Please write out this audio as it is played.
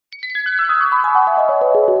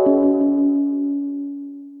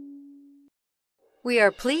We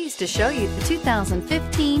are pleased to show you the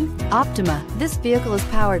 2015 Optima. This vehicle is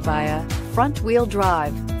powered by a front-wheel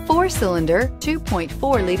drive, 4-cylinder,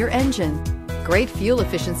 2.4-liter engine. Great fuel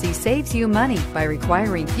efficiency saves you money by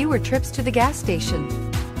requiring fewer trips to the gas station.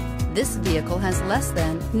 This vehicle has less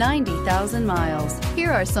than 90,000 miles.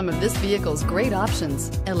 Here are some of this vehicle's great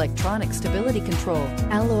options: electronic stability control,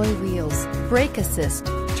 alloy wheels, brake assist,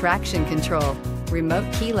 traction control, remote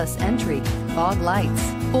keyless entry, fog lights,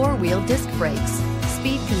 4-wheel disc brakes,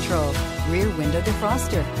 speed control, rear window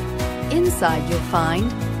defroster. Inside you'll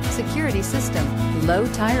find security system, low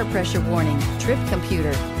tire pressure warning, trip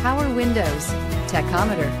computer, power windows,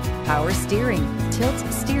 tachometer, power steering, tilt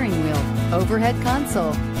steering wheel, overhead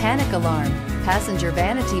console, panic alarm, passenger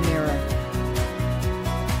vanity mirror.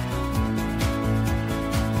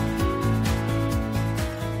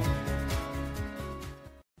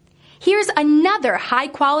 Here's another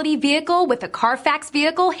high-quality vehicle with a Carfax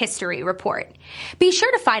Vehicle History Report. Be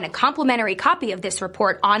sure to find a complimentary copy of this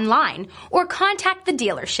report online or contact the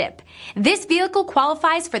dealership. This vehicle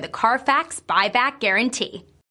qualifies for the Carfax Buyback Guarantee.